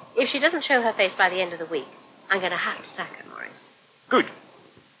 If she doesn't show her face by the end of the week, I'm going to have to sack her, Maurice. Good.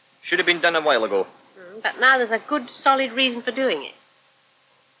 Should have been done a while ago. But now there's a good, solid reason for doing it.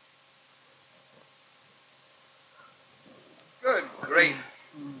 Good grief.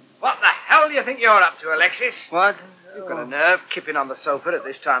 What the hell do you think you're up to, Alexis? What? You've got a nerve kipping on the sofa at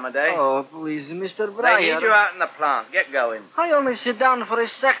this time of day. Oh, please, Mr. They Breyer. need you out in the plant. Get going. I only sit down for a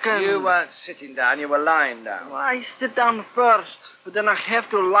second. You weren't sitting down, you were lying down. Well, I sit down first, but then I have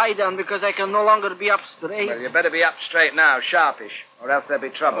to lie down because I can no longer be up straight. Well, you better be up straight now, sharpish, or else there'll be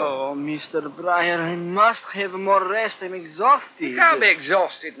trouble. Oh, Mr. Breyer, I must have more rest. I'm exhausted. You can't be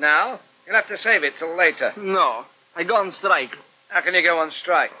exhausted now. You'll have to save it till later. No, I go on strike. How can you go on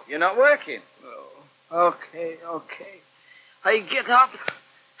strike? You're not working. Okay. I get up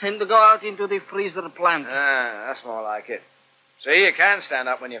and go out into the freezer plant. Ah, that's more like it. See, you can stand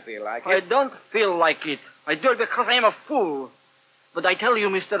up when you feel like it. I don't feel like it. I do it because I am a fool. But I tell you,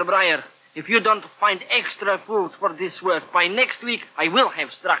 Mr. Breyer, if you don't find extra fools for this work, by next week I will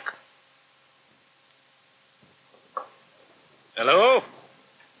have struck. Hello?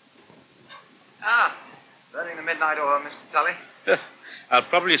 Ah, burning the midnight oil, Mr. Tully. I'll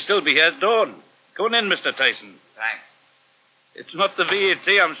probably still be here at dawn. Go on in, Mr. Tyson. Thanks. It's not the VAT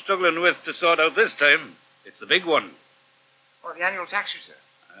I'm struggling with to sort out this time. It's the big one. Well, the annual tax return.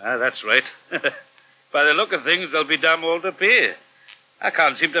 Ah, that's right. By the look of things, they'll be damn all to pay. I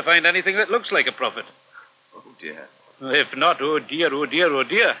can't seem to find anything that looks like a profit. Oh, dear. If not, oh dear, oh dear, oh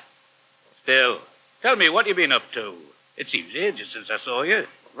dear. Still, tell me what you've been up to. It seems ages since I saw you.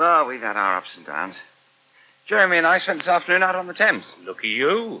 Well, we've had our ups and downs. Jeremy and I spent this afternoon out on the Thames. Lucky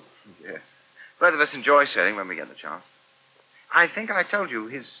you. Yes. Both of us enjoy sailing when we get the chance. I think I told you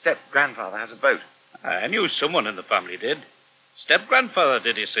his step-grandfather has a boat. I knew someone in the family did. Step-grandfather,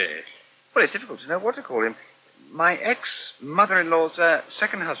 did he say? Well, it's difficult to know what to call him. My ex-mother-in-law's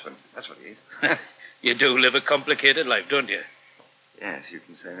second husband. That's what he is. You do live a complicated life, don't you? Yes, you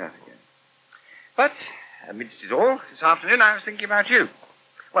can say that again. But, amidst it all, this afternoon I was thinking about you.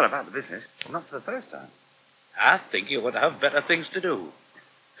 Well, about the business. Not for the first time. I think you would have better things to do.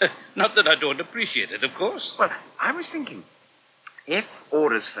 Not that I don't appreciate it, of course. Well, I was thinking, if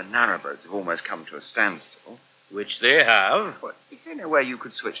orders for narrowboats have almost come to a standstill... Which they have. Well, is there no way you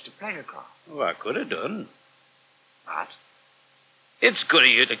could switch to pleasure craft? Oh, I could have done. But? It's good of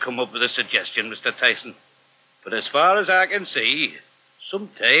you to come up with a suggestion, Mr. Tyson. But as far as I can see,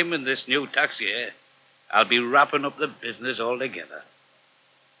 sometime in this new tax year, I'll be wrapping up the business altogether.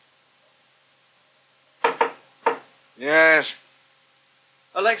 Yes.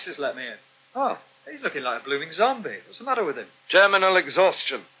 Alexis let me in. Oh, he's looking like a blooming zombie. What's the matter with him? Terminal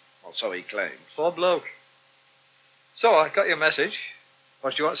exhaustion. Or so he claims. Poor bloke. So, I got your message.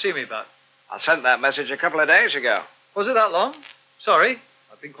 What do you want to see me about? I sent that message a couple of days ago. Was it that long? Sorry,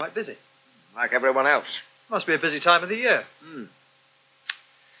 I've been quite busy. Like everyone else. Must be a busy time of the year.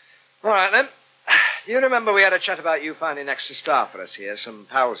 All right, then. You remember we had a chat about you finding extra staff for us here, some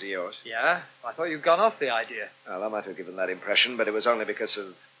pals of yours? Yeah, I thought you'd gone off the idea. Well, I might have given that impression, but it was only because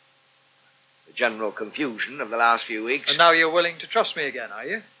of the general confusion of the last few weeks. And now you're willing to trust me again, are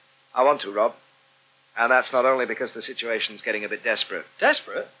you? I want to, Rob. And that's not only because the situation's getting a bit desperate.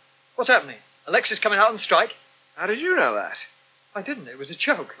 Desperate? What's happening? Alexis coming out on strike? How did you know that? I didn't. It was a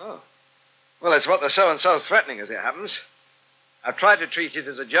joke. Oh. Well, it's what the so-and-so's threatening as it happens. I've tried to treat it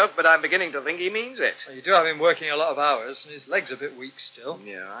as a joke, but I'm beginning to think he means it. Well, you do have him working a lot of hours, and his leg's a bit weak still.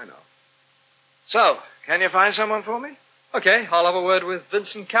 Yeah, I know. So, can you find someone for me? Okay, I'll have a word with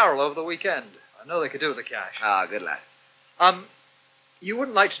Vince and Carole over the weekend. I know they could do with the cash. Ah, good lad. You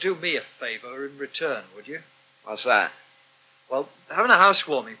wouldn't like to do me a favour in return, would you? What's that? Well, they're having a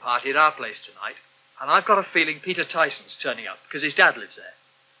housewarming party at our place tonight, and I've got a feeling Peter Tyson's turning up, because his dad lives there.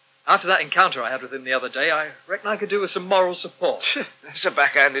 After that encounter I had with him the other day, I reckon I could do with some moral support. That's a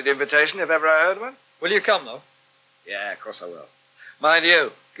backhanded invitation if ever I heard one. Will you come, though? Yeah, of course I will. Mind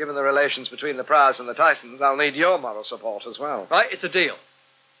you, given the relations between the Pryors and the Tysons, I'll need your moral support as well. Right, it's a deal.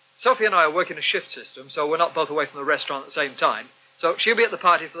 Sophie and I are working a shift system, so we're not both away from the restaurant at the same time. So she'll be at the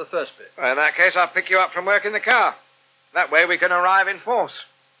party for the first bit. Well, in that case, I'll pick you up from work in the car. That way we can arrive in force.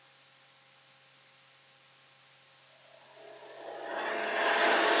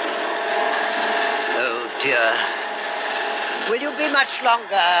 Oh, dear. Will you be much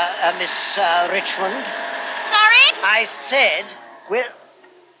longer, Miss Richmond? Sorry? I said,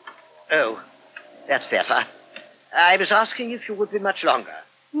 Oh, that's better. I was asking if you would be much longer.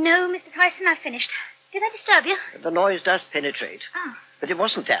 No, Mr. Tyson, I've finished. Did I disturb you? The noise does penetrate. Oh. But it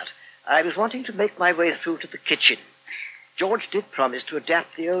wasn't that. I was wanting to make my way through to the kitchen. George did promise to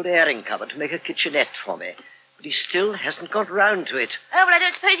adapt the old airing cupboard to make a kitchenette for me, but he still hasn't got round to it. Oh, well, I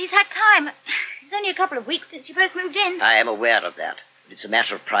don't suppose he's had time. It's only a couple of weeks since you both moved in. I am aware of that, but it's a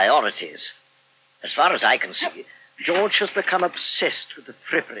matter of priorities. As far as I can see, George has become obsessed with the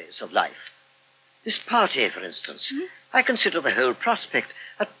fripperies of life. This party, for instance, I consider the whole prospect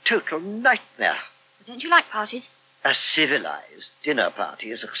a total nightmare. Don't you like parties? A civilized dinner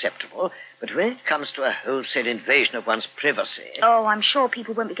party is acceptable, but when it comes to a wholesale invasion of one's privacy... Oh, I'm sure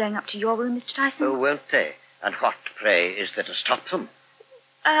people won't be going up to your room, Mr. Tyson. Oh, won't they? And what, pray, is there to stop them?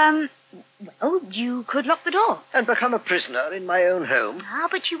 Well, you could lock the door. And become a prisoner in my own home? Ah,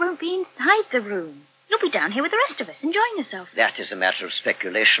 but you won't be inside the room. You'll be down here with the rest of us, enjoying yourself. That is a matter of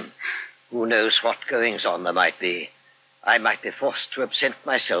speculation. Who knows what goings-on there might be? I might be forced to absent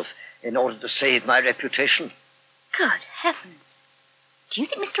myself in order to save my reputation. Good heavens. Do you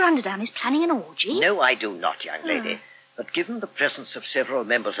think Mr. Underdown is planning an orgy? No, I do not, young lady. But given the presence of several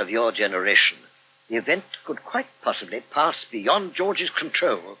members of your generation, The event could quite possibly pass beyond George's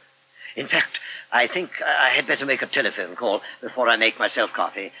control. In fact, I think I had better make a telephone call before I make myself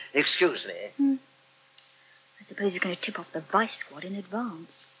coffee. Excuse me. I suppose he's going to tip off the vice squad in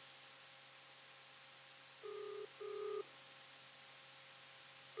advance.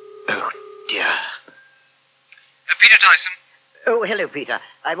 Oh, dear. Peter Tyson. Oh, hello, Peter.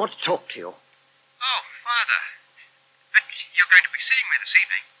 I want to talk to you. Oh, Father. But you're going to be seeing me this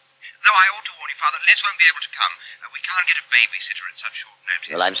evening. Though I ought to warn you, Father, Liz won't be able to come. We can't get a babysitter at such short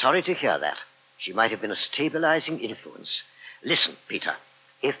notice. Well, I'm sorry to hear that. She might have been a stabilizing influence. Listen, Peter.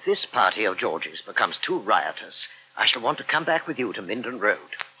 If this party of George's becomes too riotous, I shall want to come back with you to Minden Road.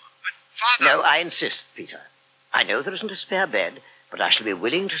 But, Father... No, I insist, Peter. I know there isn't a spare bed, but I shall be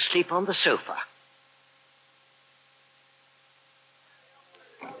willing to sleep on the sofa.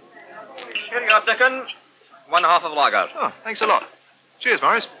 Here you are, Dickon. 1/2 of lager. Oh, thanks a lot. Cheers,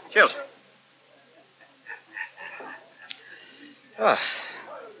 Maurice. Cheers.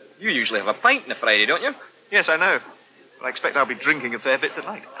 You usually have a pint on a Friday, don't you? Yes, I know. But I expect I'll be drinking a fair bit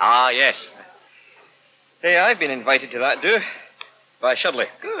tonight. Ah, yes. Hey, I've been invited to that, do? By Shirley.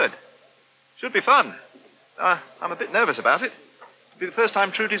 Good. Should be fun. I'm a bit nervous about it. It'll be the first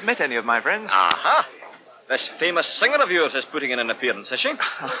time Trudy's met any of my friends. Aha! This famous singer of yours is putting in an appearance, is she?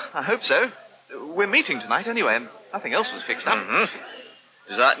 I hope so. We're meeting tonight anyway, and nothing else was fixed up. Mm-hmm.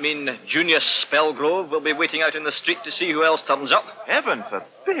 Does that mean Junior Spellgrove will be waiting out in the street to see who else turns up? Heaven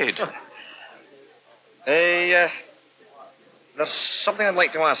forbid. Hey, there's something I'd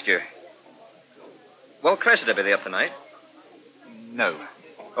like to ask you. Will Cressida be there tonight? No.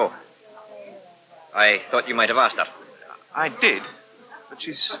 Oh. I thought you might have asked her. I did, but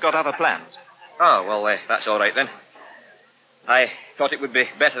she's got other plans. Oh, well, that's all right then. I thought it would be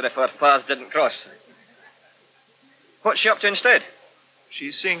better if our paths didn't cross. What's she up to instead?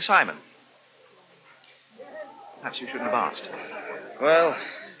 She's seeing Simon. Perhaps you shouldn't have asked. Well,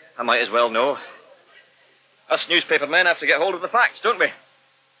 I might as well know. Us newspaper men have to get hold of the facts, don't we?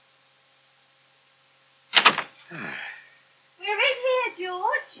 We're in here,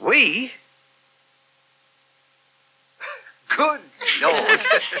 George. We? Good Lord.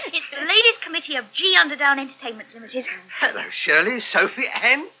 It's the Ladies' Committee of G. Underdown Entertainment Limited. Hello, Shirley, Sophie,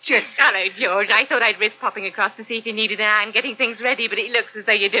 and Jessie. Hello, George. I thought I'd risk popping across to see if you needed a hand getting things ready, but it looks as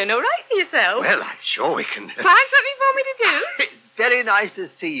though you're doing all right for yourself. Well, I'm sure we can... Find something for me to do? It's very nice to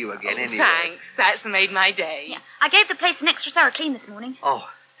see you again, anyway. Thanks. That's made my day. Yeah, I gave the place an extra thorough clean this morning. Oh,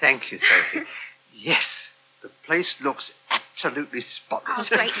 thank you, Sophie. Yes, the place looks absolutely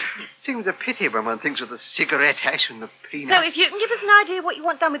spotless. Oh, great. Seems a pity when one thinks of the cigarette ash and the peanuts. So if you can give us an idea of what you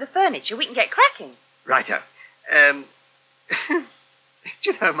want done with the furniture, we can get cracking. Righto.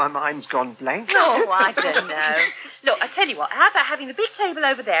 Do you know, my mind's gone blank. Oh, I don't know. Look, I tell you what, how about having the big table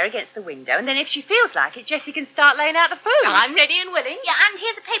over there against the window, and then if she feels like it, Jessie can start laying out the food. Well, I'm ready and willing. Yeah, and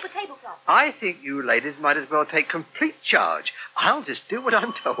here's a paper tablecloth. I think you ladies might as well take complete charge. I'll just do what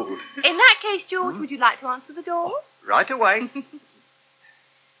I'm told. In that case, George, would you like to answer the door? Right away.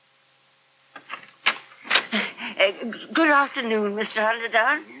 Good afternoon, Mr.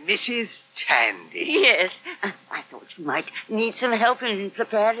 Underdown. Mrs. Tandy. Yes. I thought you might need some help in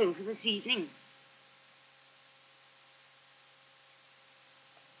preparing for this evening.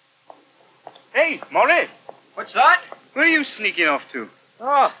 Hey, Maurice. What's that? Where are you sneaking off to?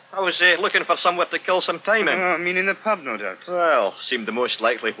 Oh, I was looking for somewhere to kill some time in. I mean in the pub, no doubt. Well, seemed the most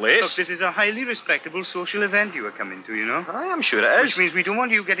likely place. Look, this is a highly respectable social event you are coming to, you know. I am sure it is. Which means we don't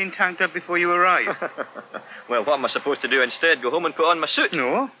want you getting tanked up before you arrive. Well, what am I supposed to do instead? Go home and put on my suit?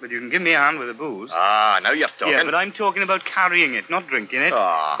 No, but you can give me a hand with the booze. Ah, now you're talking. Yeah, but I'm talking about carrying it, not drinking it.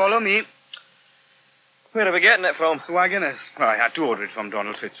 Ah. Follow me. Where are we getting it from? The Waggoners. Well, I had to order it from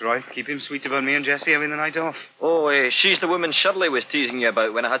Donald Fitzroy. Keep him sweet about me and Jessie having the night off. Oh, she's the woman Shirley was teasing you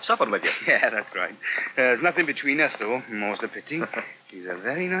about when I had supper with you. Yeah, that's right. There's nothing between us, though. More's the pity. She's a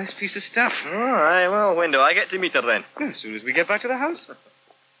very nice piece of stuff. All right, well, when do I get to meet her then? As soon as we get back to the house.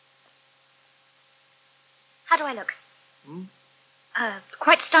 How do I look?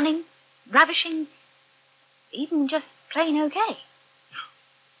 Quite stunning, ravishing, even just plain okay.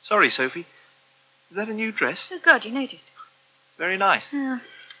 Sorry, Sophie. Is that a new dress? Oh, God, you noticed. It's very nice. Well,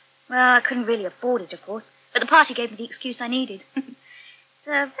 I couldn't really afford it, of course, but the party gave me the excuse I needed. It's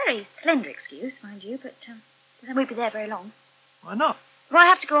a very slender excuse, mind you, but I won't be there very long. Why not? Well, I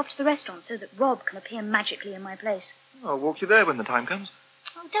have to go off to the restaurant so that Rob can appear magically in my place. I'll walk you there when the time comes.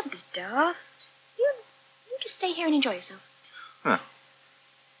 Oh, don't be daft. You just stay here and enjoy yourself. Huh.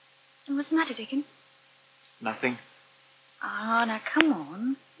 What's the matter, Dickon? Nothing. Oh, now, come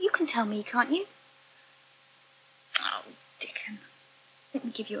on. You can tell me, can't you? Oh, Dickon. Let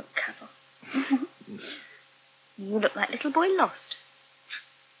me give you a cuddle. You look like little boy lost.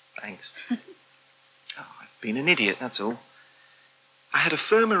 Thanks. I've been an idiot, that's all. I had a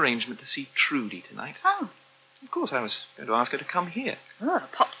firm arrangement to see Trudy tonight. Oh. Of course, I was going to ask her to come here. Oh, a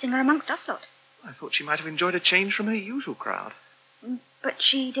pop singer amongst us lot. I thought she might have enjoyed a change from her usual crowd. But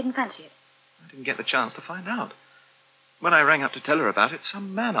she didn't fancy it. I didn't get the chance to find out. When I rang up to tell her about it,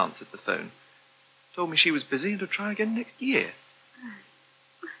 some man answered the phone. Told me she was busy and to try again next year.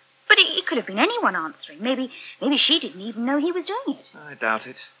 But it could have been anyone answering. Maybe she didn't even know he was doing it. I doubt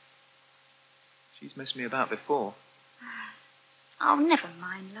it. She's messed me about before. Oh, never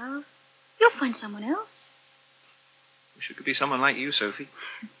mind, love. You'll find someone else. Wish it could be someone like you, Sophie.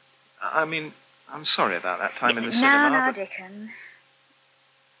 I mean, I'm sorry about that time in the cinema. No, Dickon.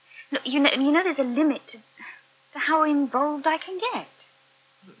 Look, you know there's a limit to how involved I can get.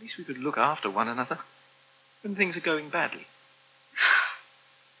 Well, at least we could look after one another when things are going badly.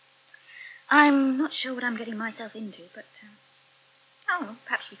 I'm not sure what I'm getting myself into, but... well,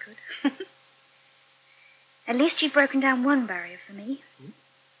 perhaps we could. At least you've broken down one barrier for me.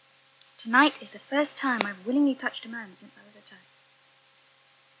 Tonight is the first time I've willingly touched a man since I was a child.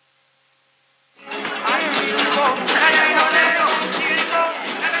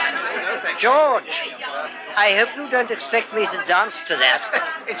 George, I hope you don't expect me to dance to that.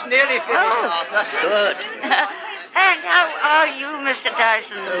 It's nearly finished, Arthur. Good. And how are you, Mr.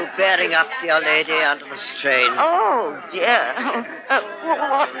 Tyson? Oh, bearing up, dear lady, under the strain. Oh, dear.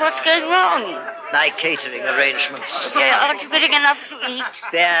 What's going wrong? My catering arrangements. Yeah, aren't you getting enough to eat?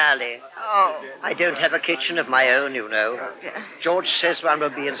 Barely. Oh. I don't have a kitchen of my own, you know. George says one will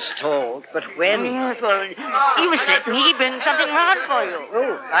be installed, but when? Yes, well, you must let me bring something round for you.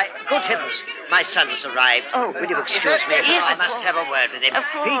 Oh, good heavens. My son has arrived. Oh, will you excuse me? Yes, I must have a word with him. Of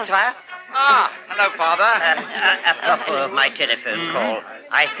course. Peter? Hello, Father. Apropos of my telephone call,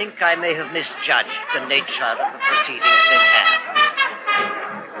 I think I may have misjudged the nature of the proceedings in hand.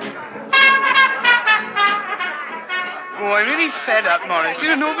 Oh, I'm really fed up, Maurice.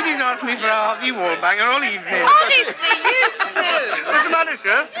 Nobody's asked me for a Harvey Wallbanger all evening. Honestly, you too. What's the matter,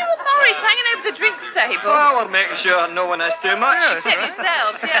 sir? You and Maurice hanging over the drinks table. Oh, we're making sure no one has too much. Except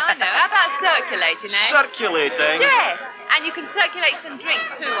yourselves, yeah, I know. How about circulating, eh? Circulating? Yes, and you can circulate some drinks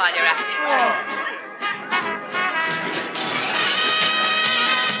too while you're at it.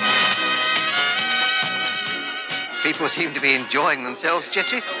 People seem to be enjoying themselves,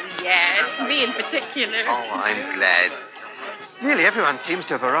 Jessie. Yes, me in particular. Oh, I'm glad. Nearly everyone seems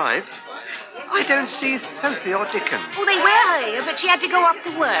to have arrived. I don't see Sophie or Dicken. Oh, they were here, but she had to go off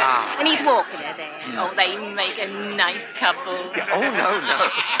to work. Ah. And he's walking her there. Oh, they make a nice couple. Oh, no.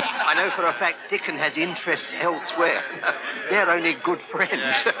 I know for a fact Dicken has interests elsewhere. They're only good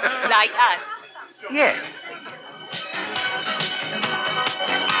friends. Like us. Yes.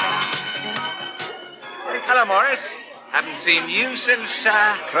 Hello, Morris. Haven't seen you since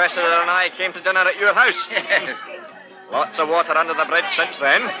Cressida and I came to dinner at your house. Lots of water under the bridge since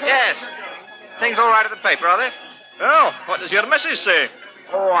then. Yes. Things all right at the paper, are they? Oh, what does your missus say?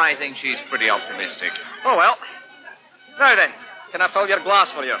 Oh, I think she's pretty optimistic. Oh, well. Now then, can I fill your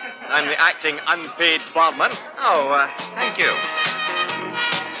glass for you? I'm the acting unpaid barman. Oh, thank you.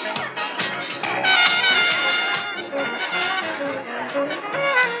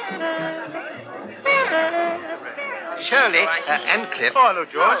 Shirley and Cliff. Oh, hello,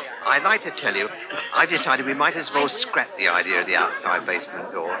 George. I'd like to tell you, I've decided we might as well scrap the idea of the outside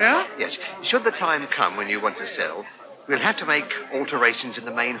basement door. Yeah? Yes. Should the time come when you want to sell, we'll have to make alterations in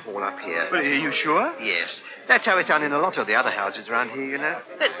the main hall up here. But are you sure? Yes. That's how it's done in a lot of the other houses around here, you know.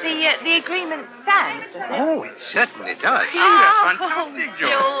 But the agreement stands, does it? Oh, it certainly does. That's fantastic,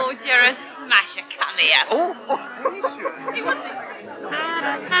 George. George, you're a smasher. Come here.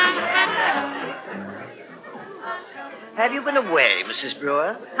 Have you been away, Mrs.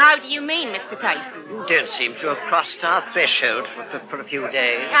 Brewer? How do you mean, Mr. Tyson? You don't seem to have crossed our threshold for a few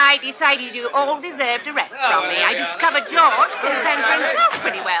days. I decided you all deserved a rest from me. I discovered George can fend for himself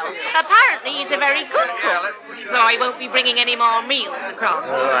pretty well. Apparently, he's a very good cook, so I won't be bringing any more meals across.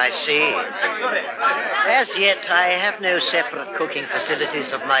 Oh, I see. As yet, I have no separate cooking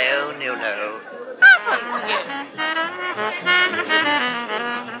facilities of my own, you know. Haven't you?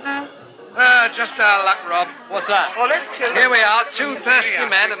 Just our luck, Rob. What's that? Oh, let's kill Here we are, two thirsty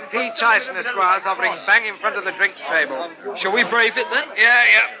men and P. Tyson Esquires hovering bang in front of the drinks table. Shall we brave it then?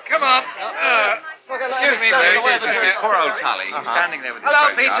 Yeah. Come on. Excuse me, please. Poor old Tully. He's standing there with his Hello,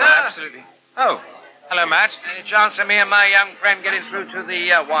 phone Peter. down. Absolutely. Oh, hello, Matt. Any chance of me and my young friend getting through to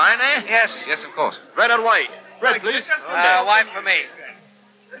the wine, eh? Yes, of course. Red and white. Bread, please. White for me.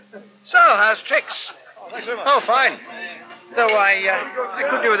 So, how's tricks? Oh, fine. Though I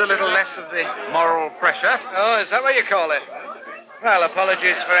could do with a little less of the moral pressure. Oh, is that what you call it? Well,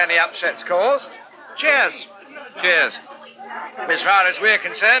 apologies for any upsets caused. Cheers. Cheers. As far as we're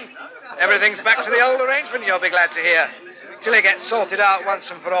concerned, everything's back to the old arrangement, you'll be glad to hear. Till it gets sorted out once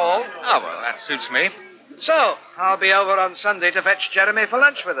and for all. Oh, well, that suits me. So, I'll be over on Sunday to fetch Jeremy for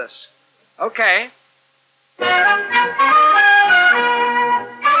lunch with us. Okay.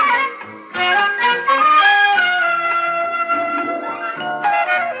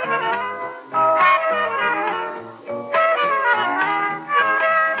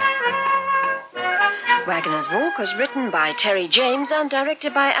 Waggoners Walk was written by Terry James and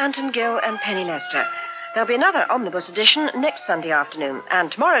directed by Anton Gill and Penny Lester. There'll be another Omnibus edition next Sunday afternoon,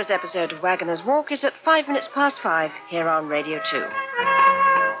 and tomorrow's episode of Waggoners Walk is at 5:05 here on Radio 2.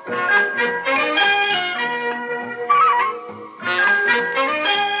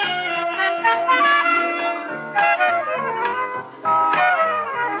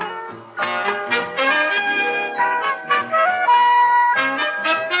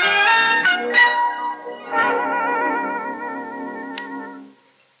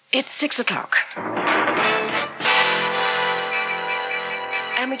 It's 6:00.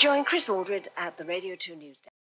 And we join Chris Aldred at the Radio 2 News Desk.